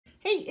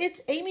it's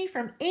Amy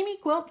from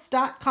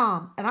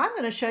AmyQuilts.com, and I'm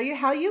going to show you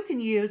how you can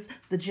use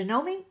the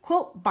Janome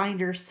Quilt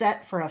Binder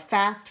Set for a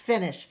fast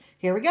finish.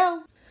 Here we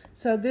go.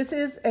 So this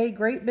is a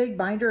great big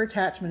binder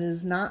attachment. It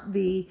is not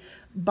the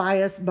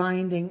bias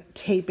binding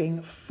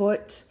taping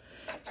foot.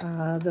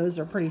 Those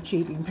are pretty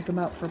cheap. You can pick them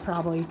up for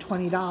probably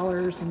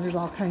 $20, and there's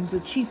all kinds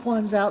of cheap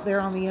ones out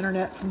there on the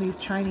internet from these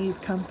Chinese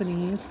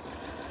companies,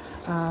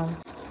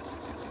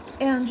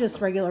 and just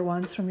regular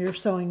ones from your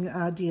sewing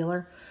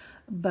dealer.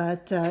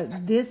 But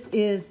this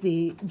is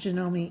the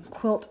Janome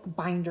Quilt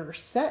Binder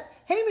Set.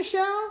 Hey,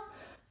 Michelle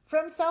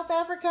from South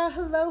Africa.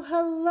 Hello,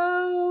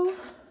 hello.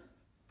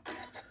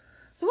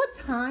 So what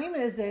time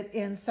is it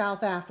in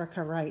South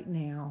Africa right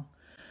now?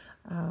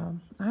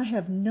 I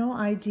have no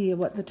idea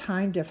what the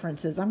time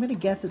difference is. I'm going to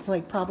guess it's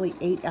like probably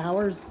 8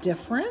 hours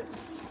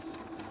difference,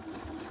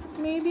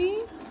 maybe.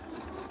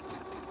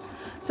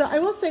 So I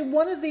will say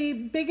one of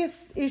the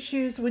biggest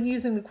issues when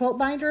using the quilt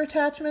binder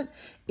attachment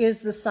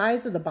is the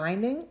size of the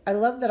binding. I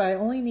love that I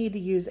only need to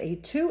use a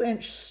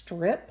 2-inch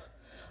strip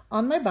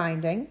on my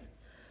binding.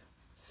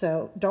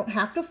 So don't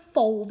have to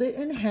fold it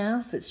in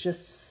half. It's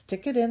just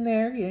stick it in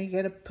there. You know, you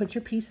got to put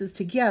your pieces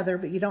together,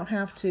 but you don't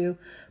have to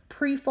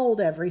pre-fold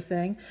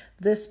everything.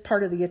 This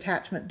part of the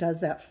attachment does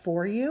that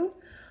for you,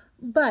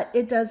 but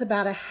it does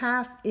about a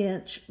 1/2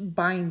 inch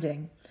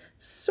binding.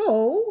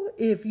 So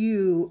if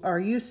you are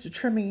used to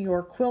trimming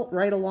your quilt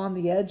right along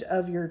the edge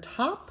of your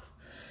top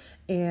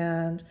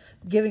and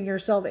giving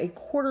yourself a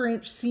 1/4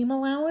 inch seam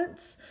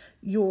allowance,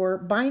 your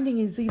binding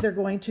is either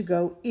going to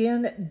go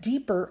in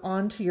deeper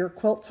onto your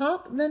quilt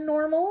top than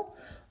normal,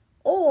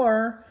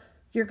 or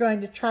you're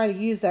going to try to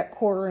use that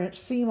 1/4 inch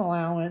seam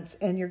allowance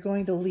and you're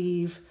going to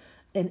leave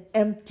an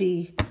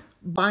empty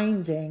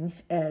binding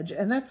edge.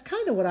 And that's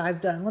kind of what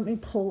I've done. Let me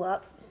pull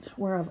up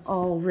where I've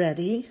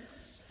already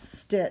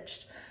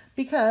stitched,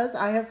 because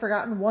I have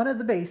forgotten one of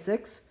the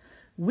basics,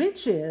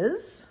 which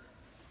is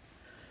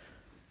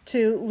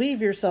to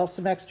leave yourself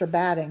some extra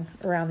batting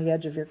around the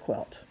edge of your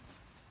quilt.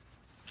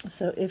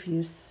 So if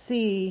you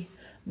see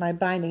my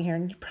binding here,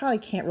 and you probably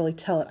can't really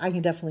tell it, I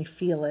can definitely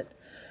feel it.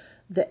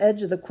 The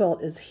edge of the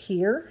quilt is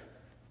here.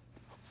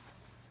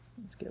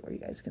 Let's get where you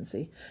guys can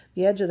see.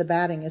 The edge of the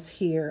batting is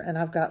here, and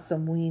I've got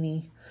some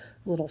weeny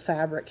little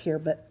fabric here,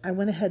 but I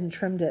went ahead and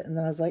trimmed it, and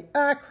then I was like,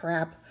 ah,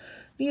 crap.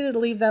 Needed to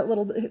leave that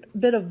little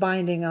bit of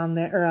binding on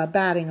there, or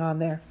batting on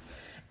there.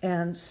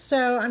 And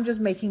so I'm just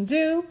making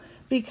do,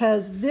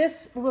 because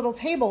this little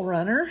table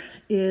runner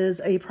is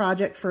a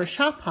project for a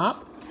shop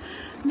hop.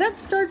 That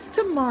starts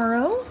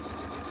tomorrow,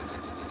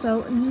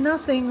 so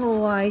nothing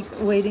like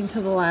waiting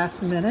till the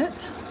last minute.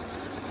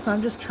 So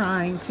I'm just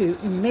trying to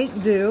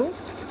make do.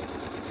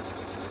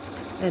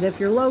 And if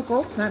you're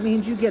local, that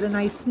means you get a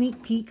nice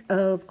sneak peek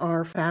of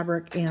our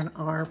fabric and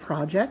our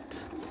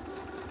project.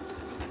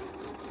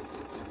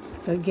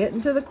 So get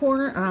into the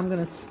corner, and I'm going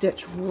to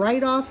stitch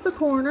right off the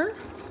corner.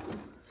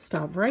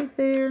 Stop right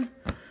there.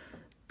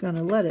 Going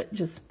to let it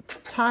just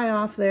tie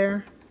off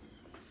there.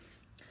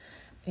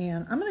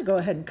 And I'm going to go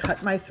ahead and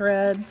cut my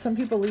thread. Some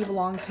people leave a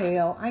long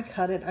tail. I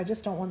cut it. I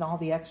just don't want all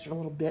the extra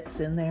little bits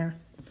in there.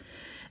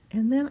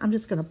 And then I'm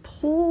just going to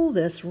pull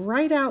this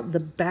right out the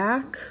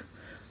back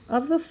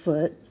of the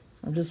foot.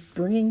 I'm just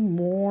bringing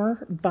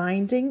more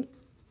binding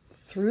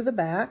through the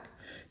back.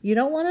 You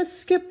don't want to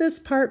skip this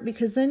part,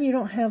 because then you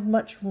don't have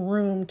much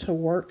room to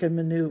work and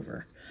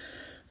maneuver.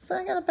 So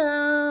I got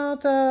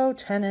about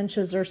 10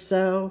 inches or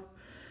so.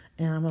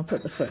 And I'm going to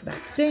put the foot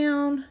back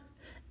down.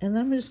 And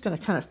then I'm just going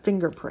to kind of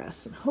finger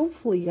press. And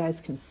hopefully you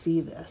guys can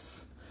see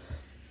this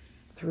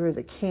through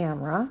the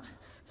camera.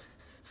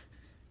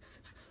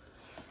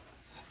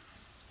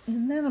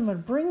 And then I'm going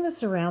to bring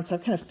this around. So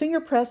I've kind of finger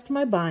pressed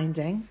my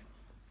binding.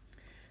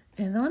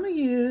 And then I'm going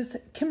to use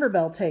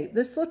Kimberbell tape.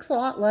 This looks a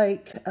lot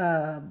like,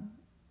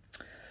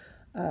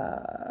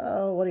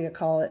 what do you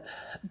call it?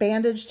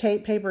 Bandage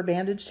tape, paper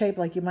bandage tape,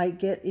 like you might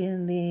get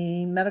in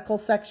the medical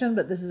section.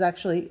 But this is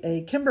actually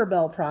a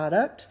Kimberbell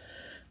product,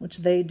 which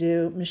they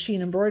do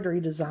machine embroidery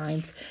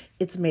designs.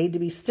 It's made to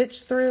be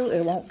stitched through.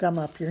 It won't gum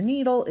up your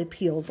needle. It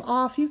peels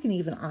off. You can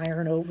even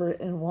iron over it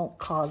and it won't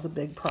cause a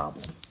big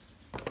problem.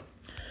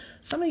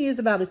 So I'm going to use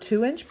about a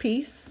 2-inch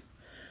piece.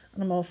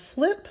 And I'm going to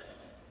flip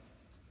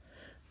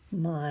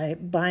my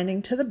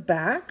binding to the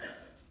back.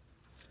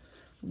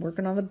 I'm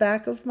working on the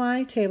back of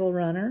my table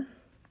runner.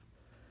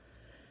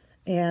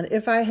 And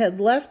if I had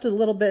left a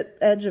little bit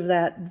edge of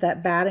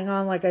that batting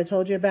on, like I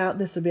told you about,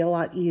 this would be a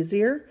lot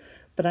easier.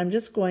 But I'm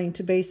just going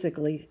to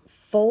basically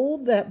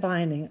fold that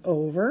binding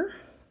over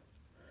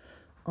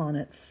on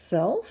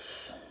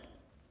itself.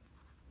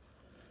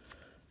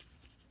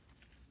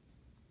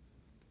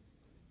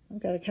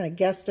 I've got to kind of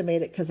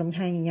guesstimate it because I'm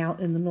hanging out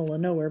in the middle of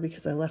nowhere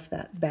because I left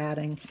that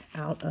batting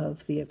out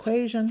of the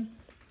equation.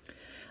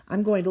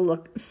 I'm going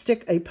to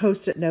stick a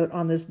Post-it note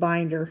on this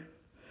binder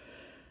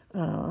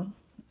when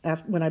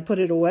I put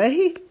it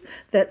away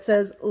that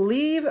says,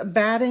 leave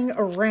batting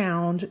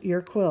around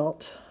your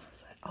quilt.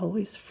 I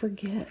always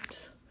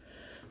forget.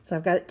 So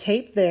I've got it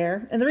taped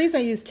there. And the reason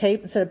I use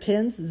tape instead of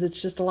pins is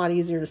it's just a lot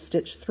easier to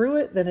stitch through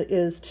it than it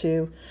is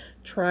to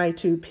try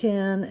to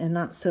pin and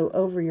not sew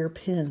over your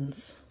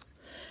pins.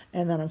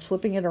 And then I'm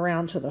flipping it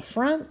around to the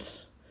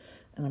front,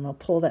 and I'm going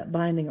to pull that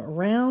binding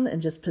around and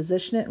just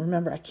position it. And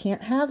remember, I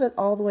can't have it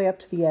all the way up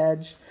to the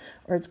edge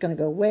or it's going to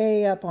go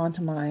way up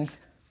onto my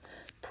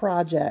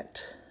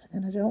project.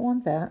 And I don't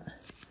want that.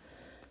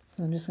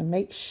 So I'm just going to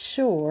make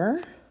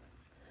sure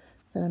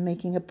that I'm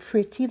making a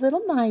pretty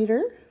little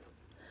miter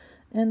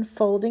and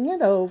folding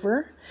it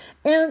over.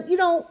 And, you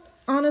know,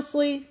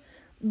 honestly,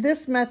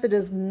 this method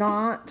is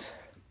not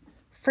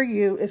for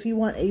you if you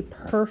want a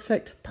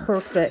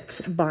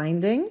perfect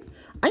binding.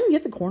 I can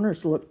get the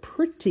corners to look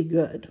pretty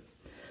good,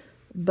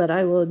 but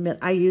I will admit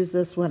I use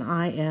this when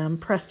I am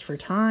pressed for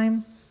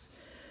time,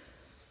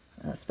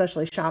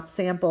 especially shop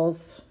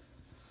samples.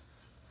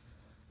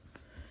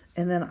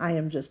 And then I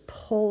am just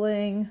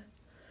pulling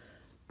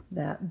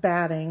that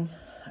batting,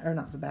 or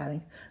not the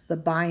batting, the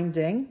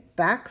binding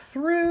back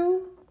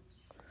through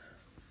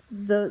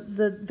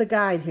the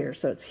guide here.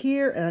 So it's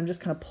here, and I'm just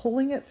kind of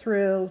pulling it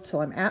through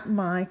till I'm at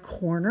my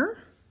corner.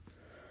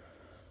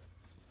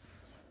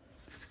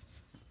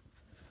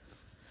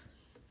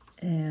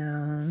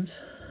 And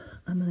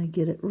I'm going to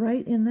get it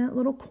right in that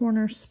little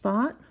corner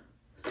spot.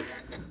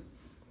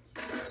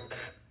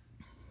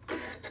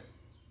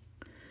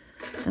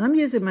 And I'm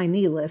using my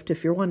knee lift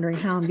if you're wondering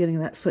how I'm getting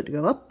that foot to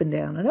go up and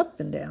down and up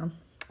and down.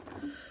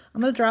 I'm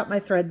going to drop my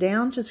thread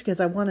down just because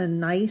I want a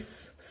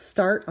nice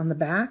start on the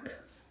back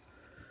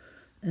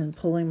and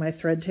pulling my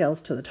thread tails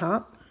to the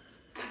top.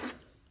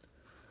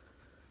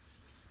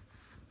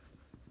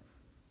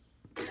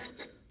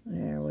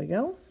 There we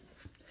go.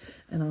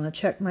 And I'm going to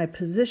check my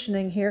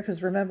positioning here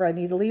because remember I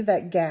need to leave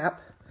that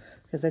gap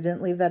because I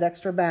didn't leave that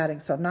extra batting.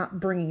 So I'm not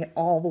bringing it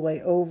all the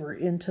way over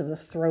into the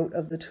throat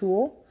of the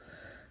tool,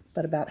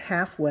 but about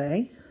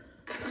halfway.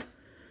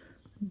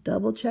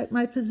 Double check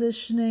my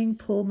positioning,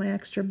 pull my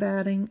extra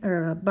batting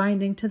or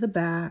binding to the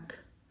back,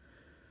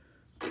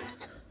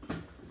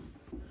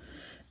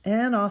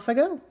 and off I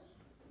go.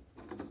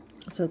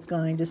 So it's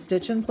going to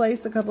stitch in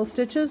place a couple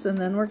stitches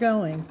and then we're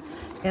going.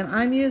 And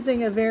I'm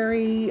using a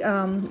very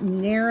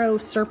narrow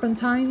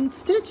serpentine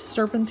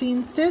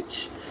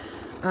stitch.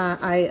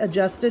 I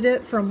adjusted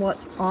it from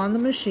what's on the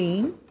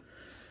machine,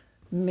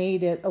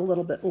 made it a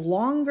little bit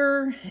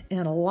longer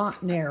and a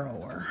lot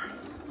narrower.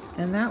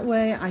 And that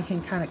way I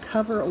can kind of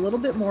cover a little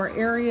bit more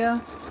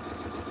area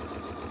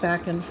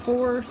back and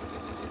forth.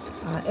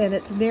 And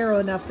it's narrow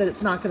enough that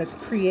it's not going to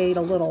create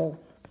a little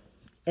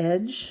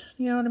edge,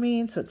 you know what I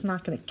mean? So it's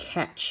not going to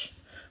catch.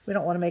 We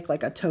don't want to make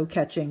like a toe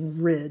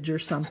catching ridge or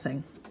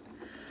something.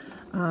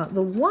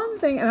 The one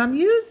thing, and I'm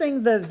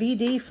using the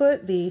VD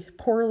foot, the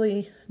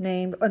poorly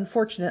named,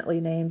 unfortunately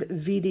named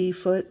VD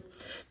foot.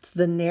 It's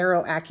the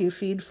narrow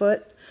AccuFeed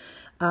foot.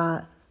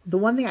 The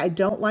one thing I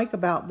don't like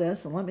about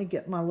this, and let me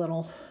get my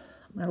little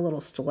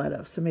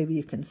stiletto so maybe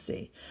you can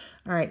see.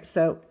 All right,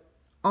 so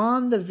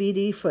on the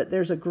VD foot,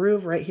 there's a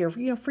groove right here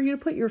for you to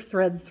put your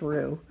thread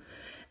through.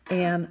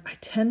 And I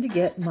tend to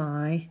get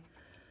my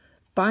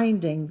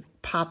binding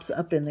pops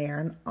up in there.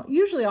 And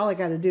usually all I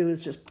got to do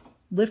is just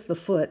lift the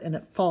foot and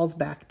it falls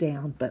back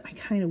down. But I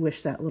kind of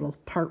wish that little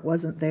part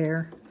wasn't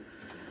there.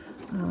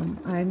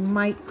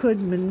 I could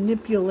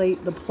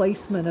manipulate the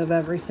placement of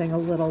everything a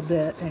little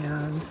bit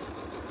and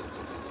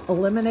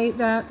eliminate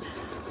that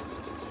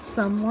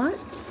somewhat.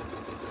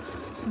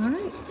 All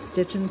right,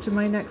 stitch into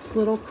my next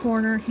little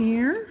corner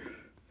here,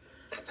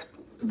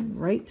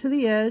 right to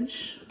the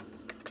edge,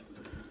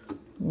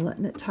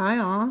 letting it tie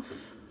off.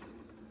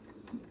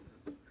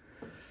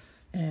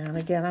 And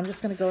again, I'm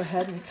just going to go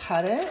ahead and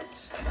cut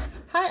it.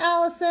 Hi,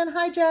 Allison.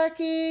 Hi,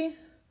 Jackie.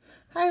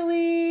 Hi,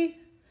 Lee.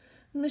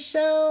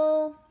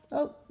 Michelle.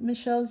 Oh,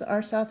 Michelle's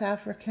our South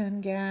African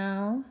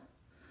gal.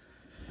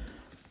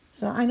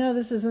 So I know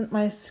this isn't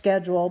my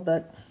schedule,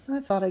 but I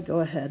thought I'd go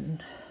ahead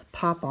and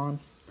pop on.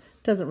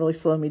 It doesn't really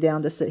slow me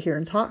down to sit here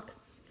and talk.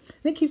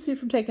 And it keeps me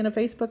from taking a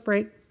Facebook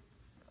break.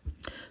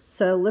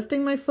 So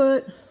lifting my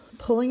foot,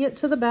 pulling it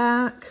to the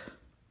back,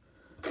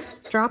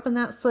 dropping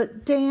that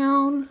foot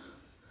down,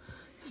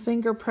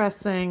 finger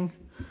pressing,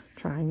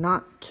 trying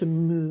not to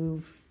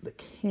move the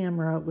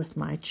camera with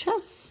my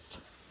chest.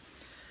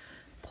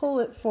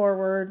 Pull it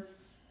forward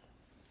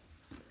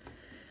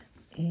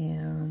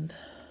and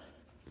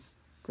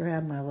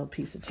grab my little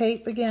piece of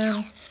tape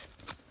again.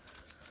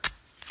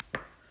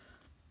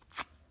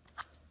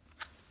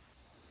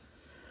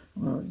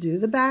 We'll do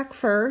the back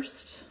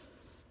first.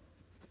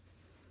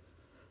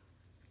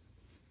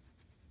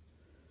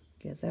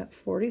 Get that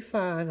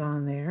 45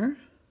 on there.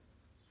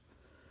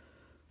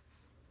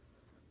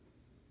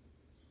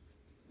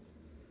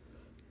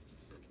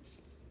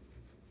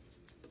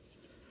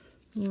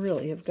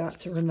 Really have got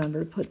to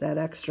remember to put that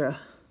extra,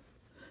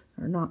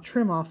 or not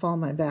trim off all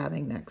my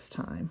batting next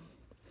time.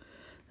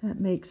 That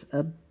makes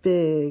a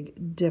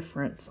big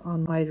difference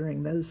on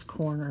mitering those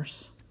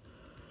corners.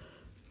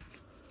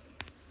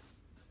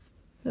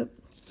 Yep.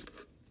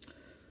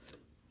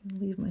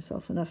 Leave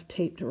myself enough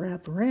tape to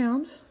wrap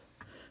around.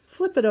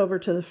 flip it over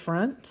to the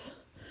front,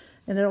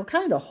 and it'll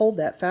kind of hold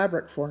that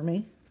fabric for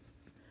me.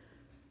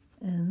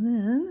 And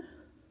then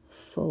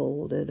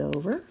fold it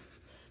over,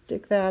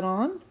 stick that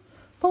on,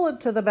 pull it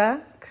to the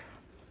back.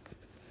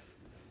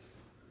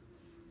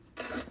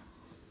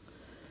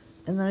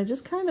 And then I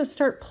just kind of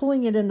start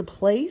pulling it into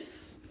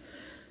place.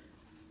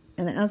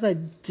 And as I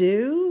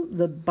do,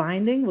 the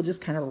binding will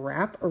just kind of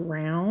wrap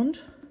around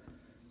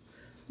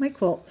my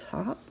quilt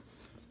top.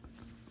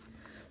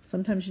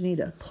 Sometimes you need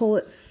to pull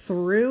it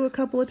through a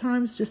couple of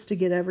times just to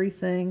get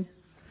everything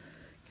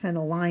kind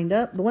of lined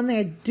up. The one thing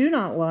I do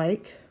not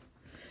like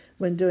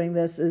when doing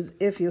this is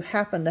if you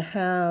happen to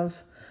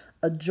have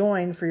a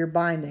join for your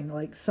binding,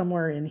 like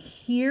somewhere in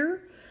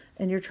here,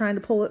 and you're trying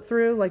to pull it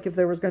through, like if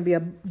there was going to be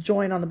a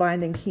join on the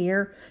binding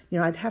here, you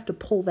know, I'd have to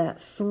pull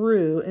that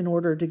through in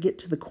order to get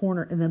to the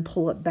corner and then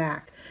pull it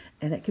back.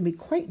 And it can be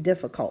quite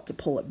difficult to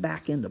pull it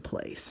back into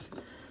place.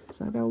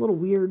 So I've got a little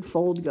weird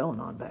fold going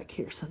on back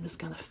here. So I'm just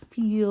going to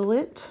feel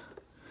it,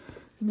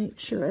 make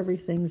sure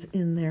everything's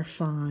in there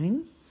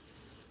fine.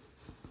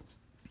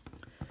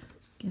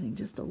 Getting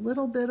just a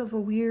little bit of a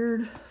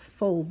weird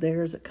fold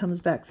there as it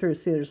comes back through.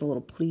 See, there's a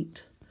little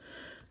pleat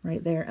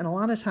right there. And a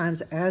lot of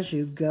times as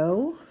you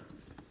go,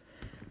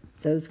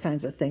 those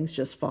kinds of things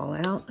just fall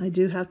out. I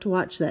do have to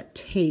watch that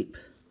tape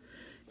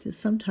because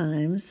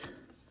sometimes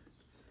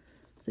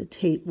the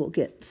tape will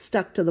get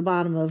stuck to the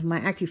bottom of my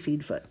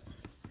AccuFeed foot.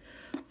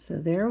 So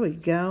there we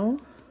go.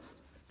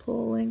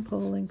 Pulling,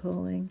 pulling,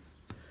 pulling.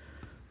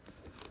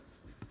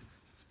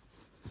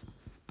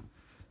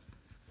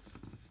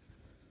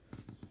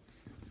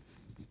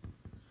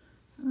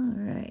 All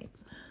right.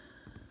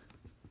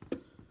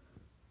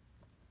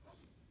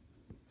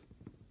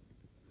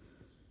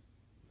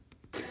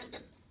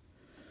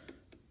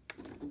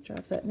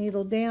 Drop that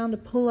needle down to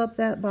pull up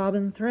that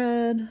bobbin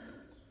thread.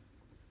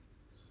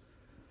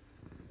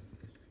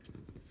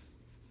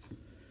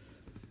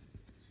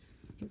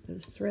 Get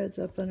those threads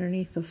up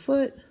underneath the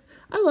foot.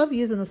 I love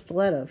using a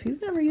stiletto. If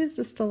you've never used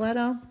a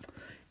stiletto,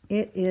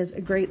 it is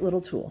a great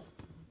little tool.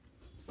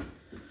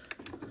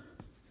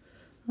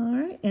 All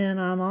right, and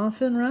I'm off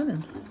and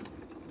running.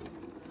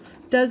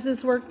 Does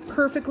this work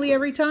perfectly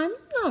every time?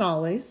 Not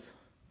always.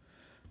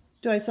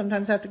 Do I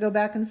sometimes have to go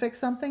back and fix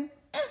something?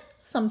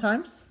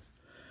 Sometimes.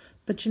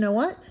 But you know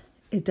what?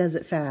 It does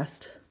it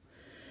fast.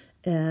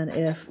 And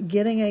if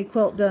getting a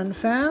quilt done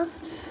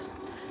fast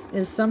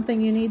is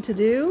something you need to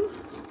do,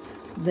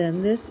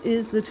 then this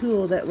is the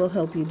tool that will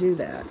help you do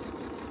that.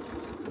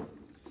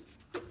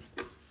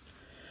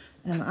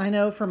 And I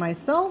know for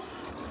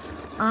myself,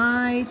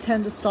 I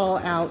tend to stall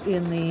out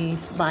in the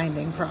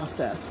binding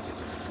process.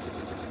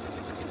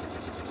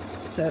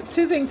 So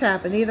two things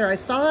happen. Either I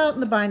stall out in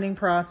the binding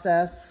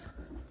process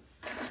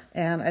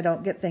and I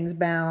don't get things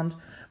bound,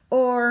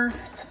 or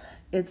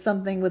it's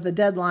something with a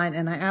deadline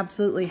and I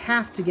absolutely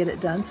have to get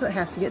it done, so it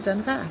has to get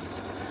done fast.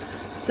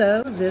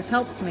 So this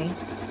helps me.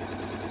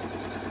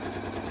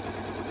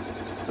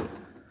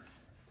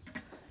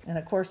 And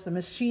of course the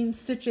machine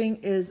stitching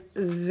is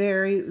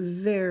very,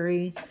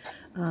 very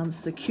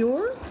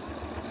secure.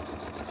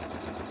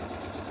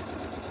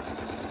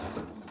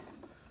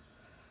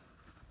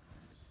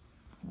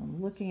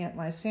 I'm looking at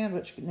my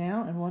sandwich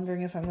now and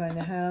wondering if I'm going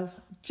to have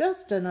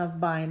just enough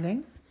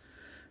binding.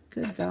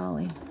 Good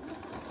golly.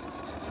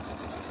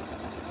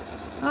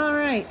 All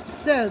right,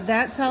 so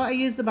that's how I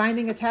use the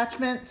binding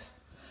attachment.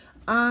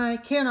 I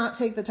cannot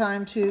take the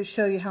time to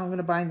show you how I'm going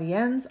to bind the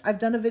ends. I've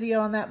done a video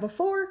on that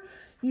before.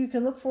 You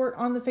can look for it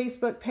on the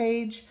Facebook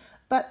page,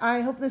 but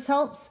I hope this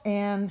helps,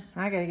 and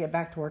I got to get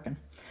back to working.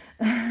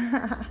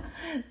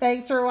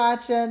 Thanks for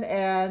watching,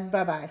 and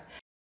bye-bye.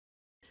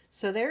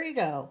 So there you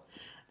go.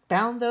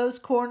 Bound those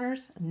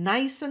corners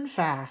nice and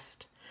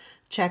fast.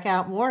 Check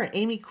out more at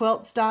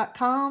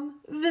AmyQuilts.com,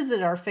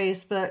 visit our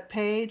Facebook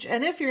page,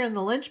 and if you're in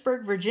the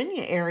Lynchburg,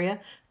 Virginia area,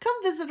 come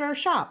visit our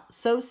shop,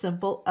 So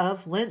Simple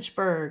of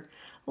Lynchburg.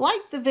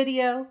 Like the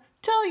video,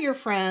 tell your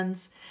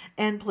friends,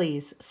 and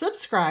please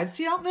subscribe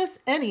so you don't miss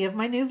any of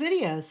my new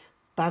videos.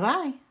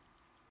 Bye-bye.